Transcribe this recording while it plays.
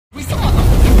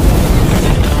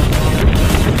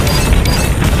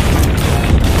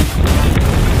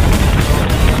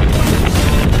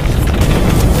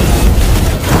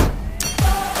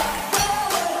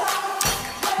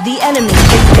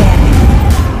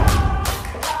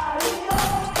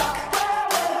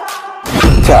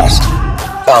Test.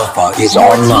 Alpha is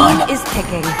online. Your team is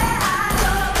ticking.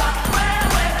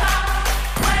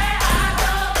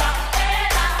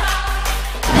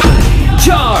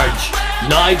 Charge!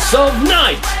 Knights of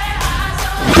Night!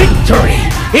 Victory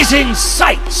is in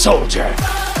sight, soldier!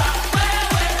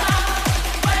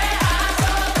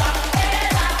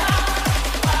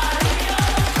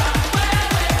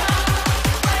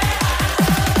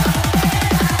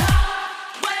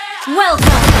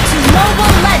 Welcome to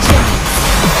Mobile Legends!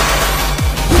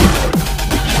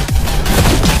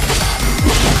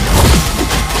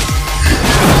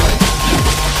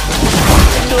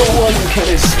 No one can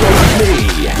escape me!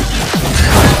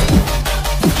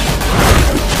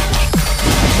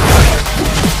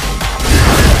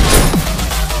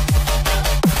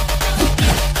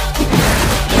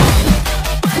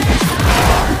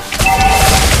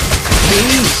 Me?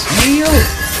 Kneel?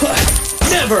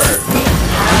 Never!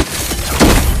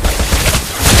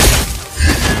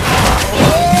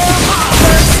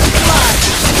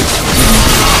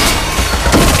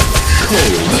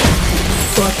 Cold,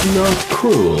 but not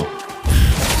cruel.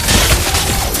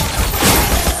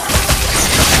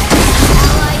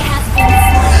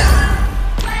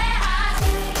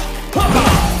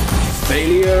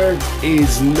 Failure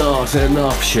is not an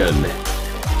option.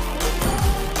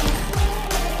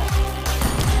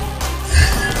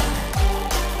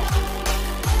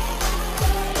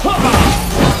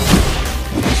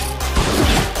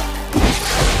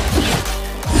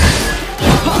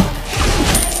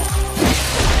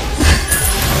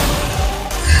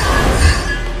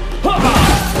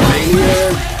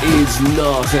 Failure is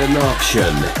not an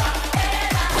option.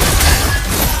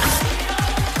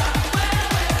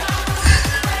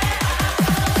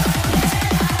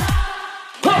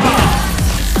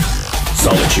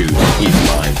 Solitude is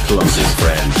my closest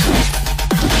friend.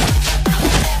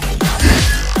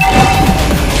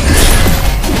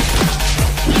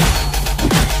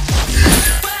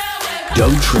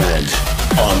 Don't tread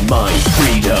on my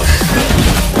freedom.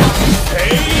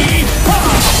 Hey! Ha!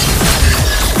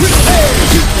 Prepare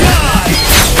to die!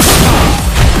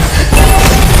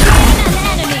 An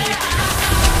enemy!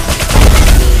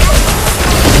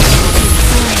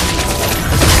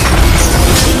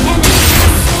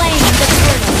 Slain the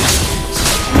turtle.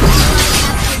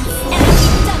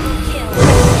 Enemy double kill.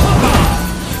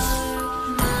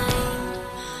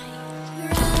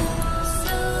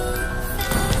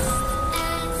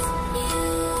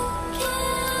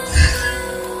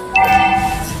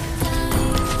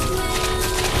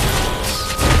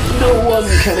 No one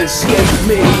can escape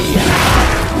me!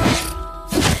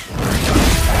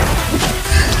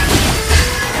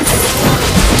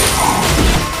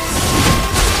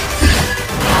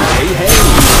 Hey, hey!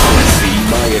 See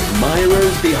my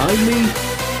admirers behind me?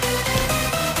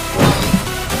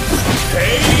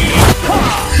 Hey! Ha!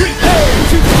 Prepare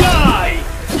to die!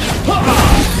 Ha!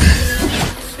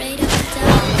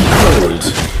 Cold,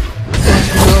 but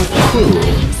not cruel.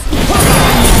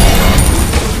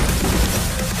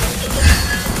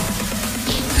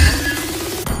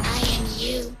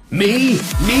 Me?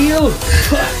 Kneel?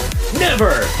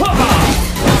 Never!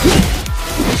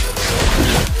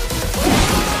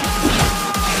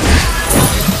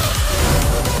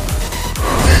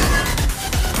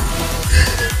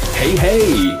 Hey,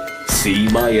 hey! See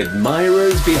my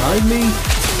admirers behind me?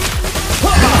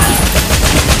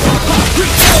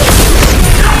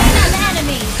 An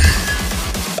enemy!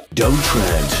 Don't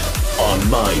tread on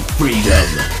my freedom!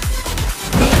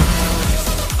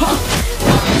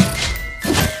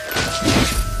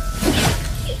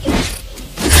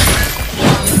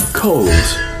 Cold,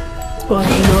 but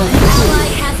not cruel. Ally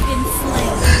has been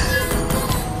slain.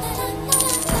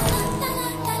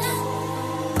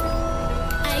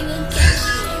 I will get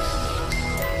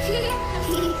you.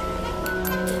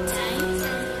 The time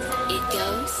it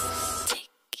goes.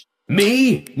 Me?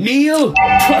 Kneel?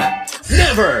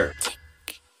 Never!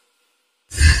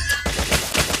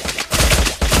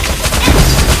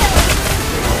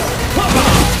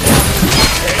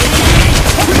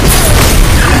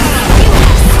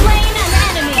 Slain an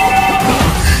enemy!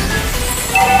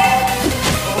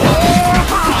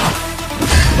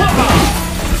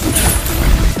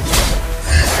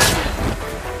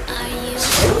 Are you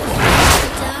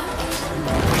dark?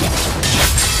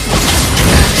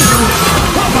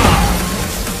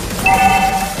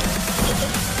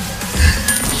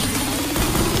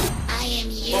 I am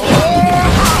you.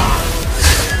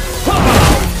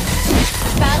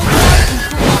 Battle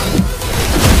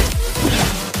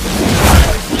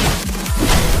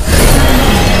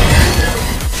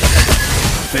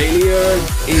Failure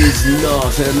is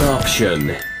not an option.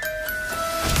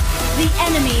 The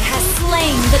enemy has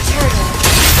slain the turtle.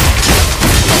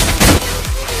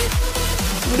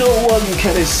 No one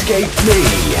can escape me.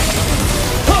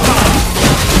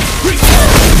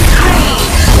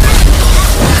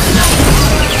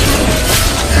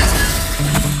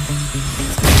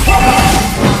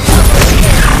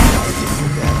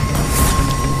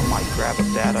 Might grab a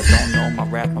dad, I don't know my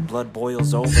rat, my blood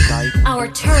boils over like Our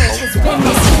turret has been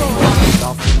destroyed.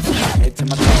 off from my head to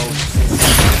my toes.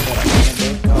 But I can't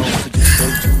let go, so just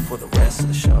stay tuned for the rest of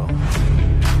the show.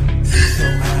 So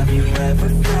have you ever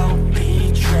felt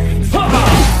betrayed?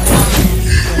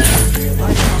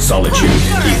 Solitude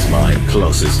is my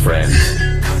closest friend.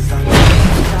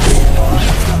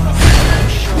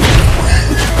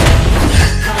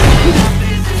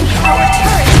 Our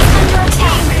turret is under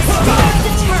attack. Destroy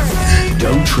the turret.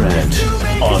 Don't tread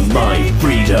on my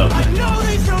freedom.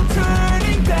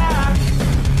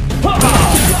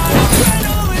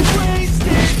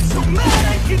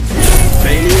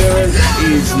 Failure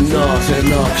is not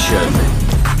an option.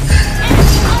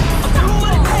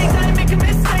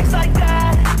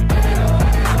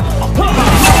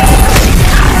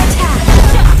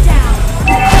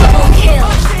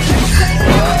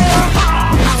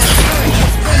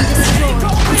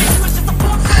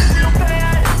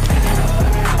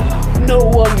 No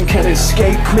one can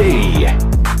escape me.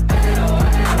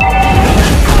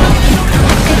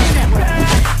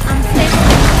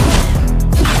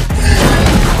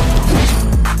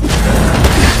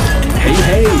 Hey,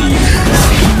 hey,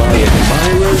 see my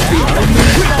admirers behind me?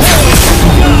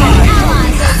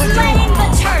 Allies are slaying the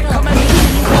turtle.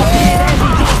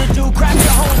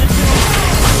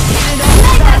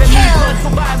 Mega kill. So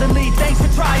violently, thanks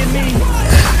for trying me.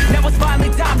 Now it's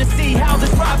finally time to see how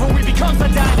this rivalry becomes a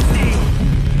dynasty.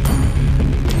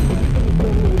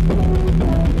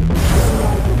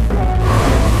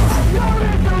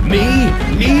 Me?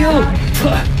 Kneel?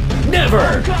 Never!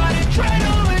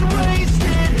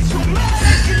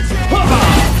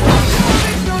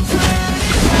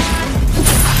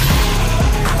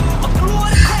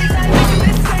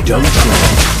 Don't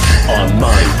tread on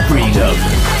my freedom.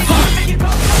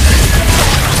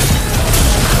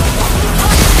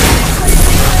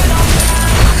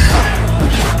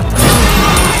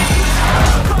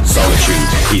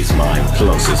 Solitude is my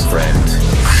closest friend.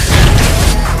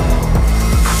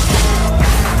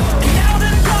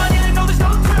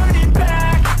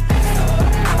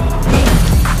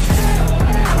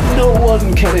 No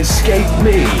one can escape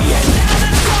me.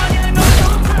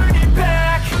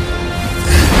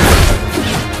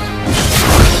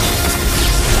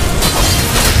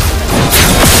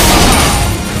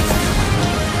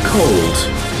 Cold,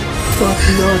 but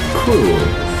not cruel.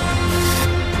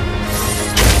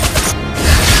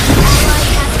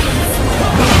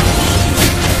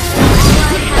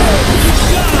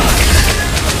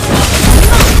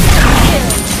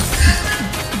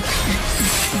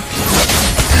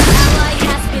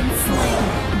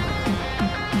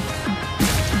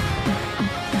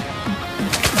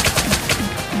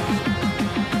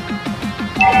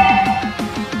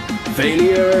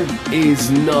 Failure is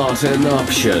not an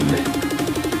option.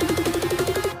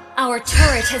 Our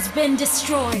turret has been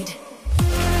destroyed.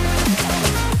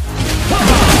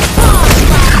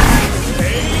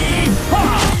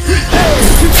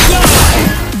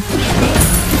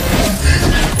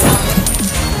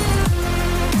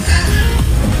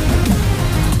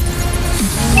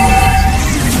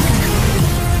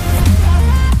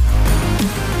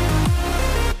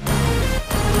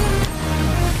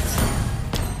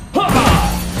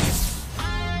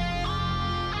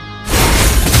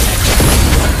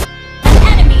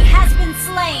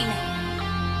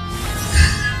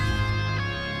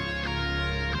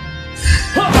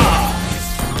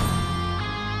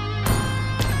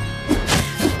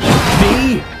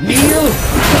 Kneel?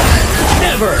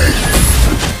 Never!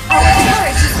 Our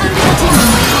turret is under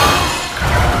attack.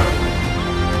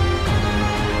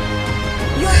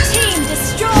 Your team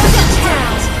destroyed a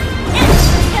turret.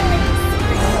 Killing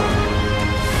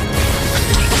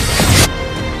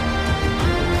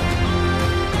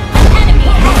enemy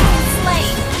has been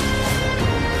slain.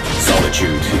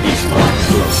 Solitude is my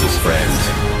closest friend.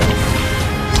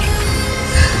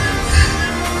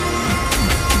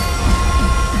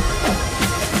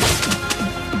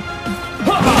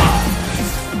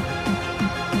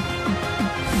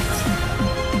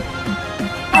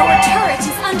 Our turret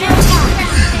is under attack.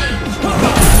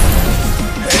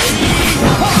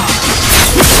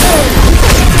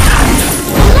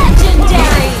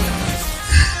 Legendary!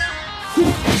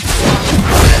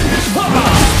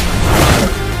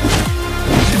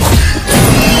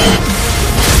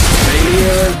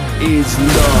 Failure is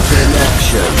not an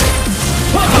option.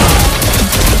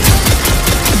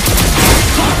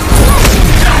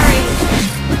 Legendary!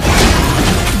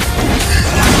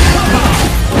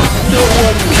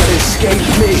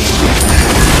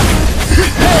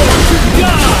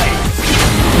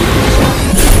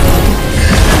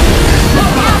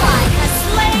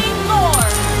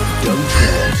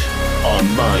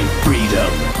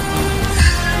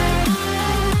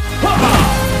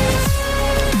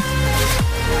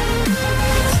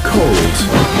 Cold,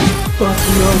 but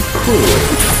not cool.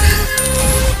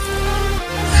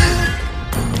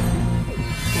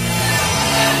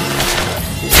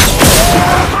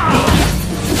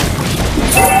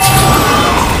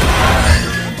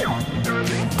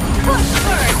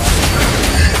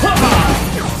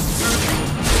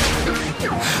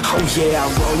 Oh yeah, I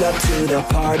roll up to the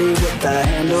party with the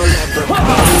handle of the party,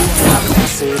 and I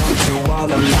pass it on to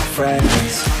all of my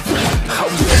friends. Oh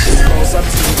yeah, she rolls up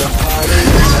to the party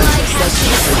with her just like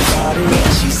she's a body,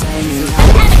 and she's hanging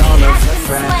out with all of her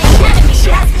friends.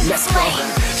 Yeah, let's go.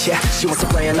 Yeah, she wants to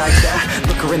play it like that.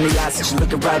 Look her in the eyes and she's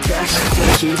looking right back. Feel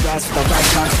the key rise with the right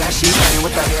contact. She's playing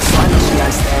with her hair, so I know she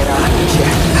likes that. Yeah,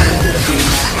 I can get a beat.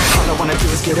 All I wanna do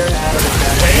is get her out of the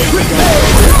bed.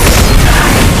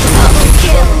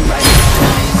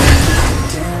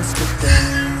 Dance with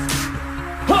them.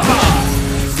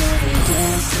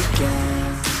 Dance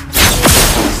again.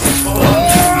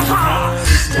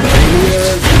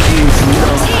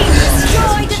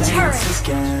 Destroy the turret.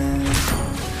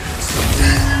 So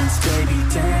dance, baby,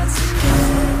 dance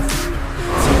again.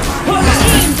 Your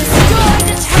team destroyed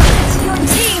the turret. Your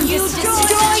team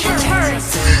destroyed the turret.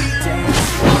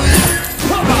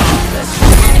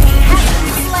 Enemy has been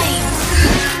slain.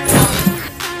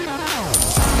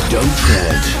 Don't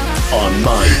tread on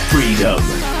my freedom.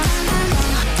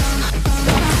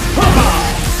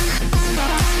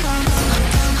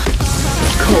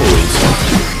 Cold,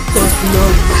 but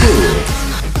not cool.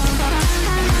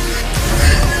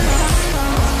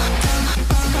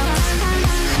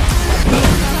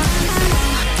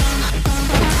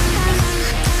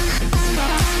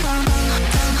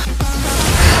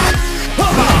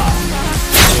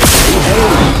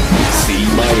 See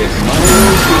my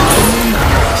admirers behind me.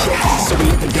 Yeah, so we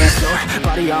hit the dance floor.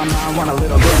 Body on mine, want a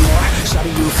little bit more.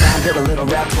 Shawty, you fine, build a little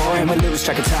rap boy, and we lose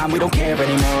track of time, we don't care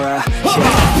anymore.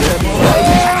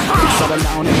 It's all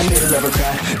alone in the middle of a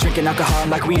crowd, drinking alcohol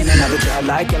like we in another drought.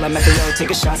 Like LMFAO,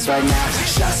 taking shots right now.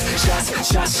 Shots,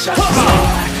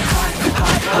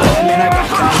 man, I got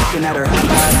caught looking at her hot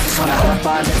line. I just wanna hop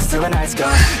on, let's till the night's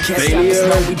gone. Can't stop us,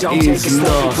 no, we don't take it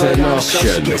slow. We put on a show,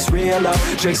 she gets real low.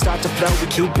 Drinks start to flow, we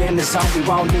keep in the zone. We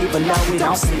won't leave alone, we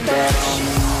don't sleep at all.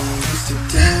 Used to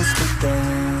dance with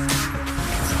them.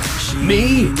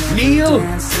 Me? Neil?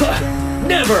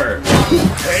 Never!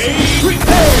 Hey,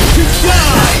 prepare to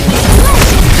die!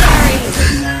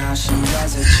 Now she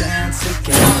has a chance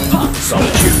again.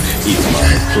 Solitude is my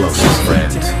closest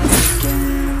friend.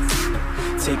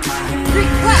 Take my hand.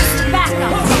 Request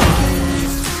backup.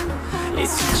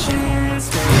 It's a chance,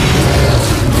 baby.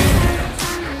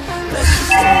 Let's just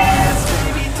dance,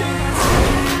 baby, dance.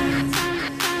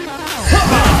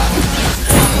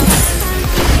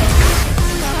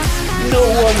 No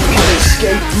one can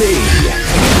escape me.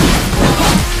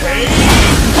 Hey,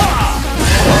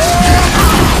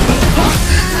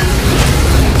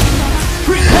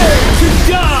 prepare to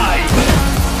die.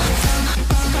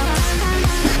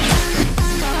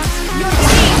 Your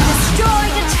team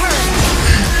destroyed a turret.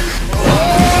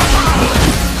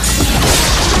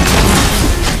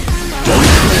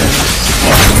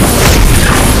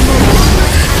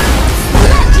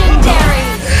 Legendary.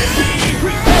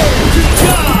 Prepare to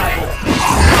die.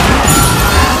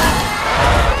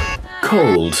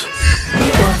 Cold,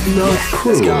 but not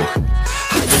cruel.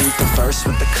 I ain't the first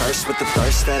with the curse, with the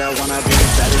thirst that I wanna be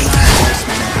better than I first,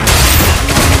 man.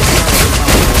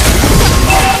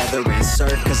 Together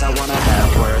insert, cause I wanna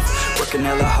have worth. Working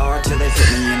hella hard till they put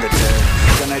me in the dirt.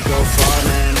 Gonna go far,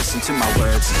 man, listen to my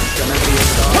words. Gonna be a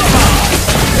star.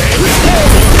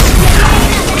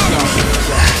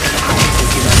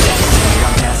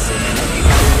 I'm passing,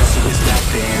 everybody else who is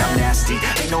rapping. I'm nasty,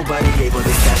 ain't nobody able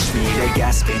to catch me. They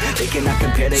gasping, they cannot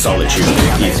compare, they Solitude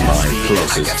is my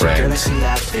closest friend. She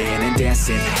laughing and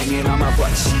dancing, hanging on my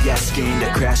butt, she asking to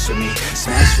crash with me.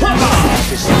 Smash with me,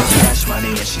 snap it, she wants cash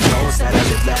money, and she knows that I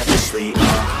live lavishly. I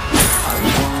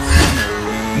wanna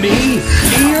live. Me?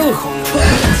 Neil?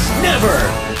 Never!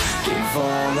 Give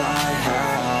all I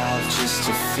have just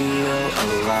to feel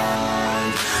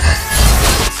alive. I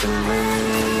fight to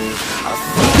live. I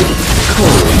fight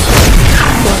Cold,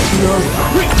 but not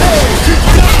prepare to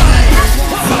die.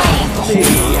 the whole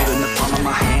world in the palm of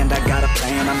my hand. I got a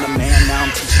plan, I'm the man. Now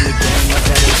I'm teaching the game. I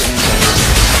better than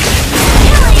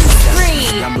Killing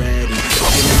spree. I'm ready.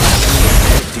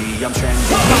 I'm trending.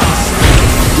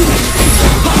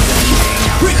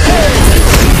 Prepare to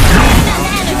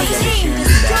Enemy team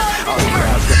destroyed All the the turret.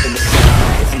 crowds ripping the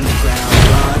sky, in the ground,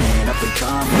 running up and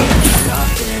coming.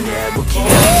 Nothing, yeah, we'll keep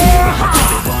it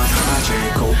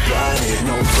 100, cold blooded,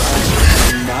 no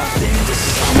budget, nothing. This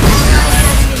is how much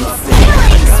nothing.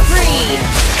 Killing spree.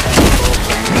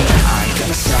 I ain't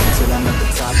gonna stop till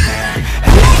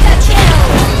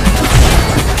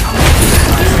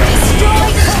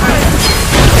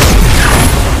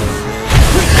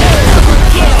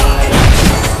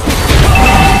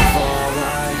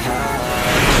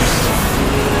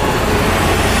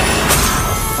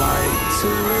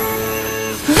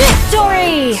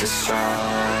Ready.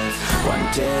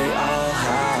 One day I'll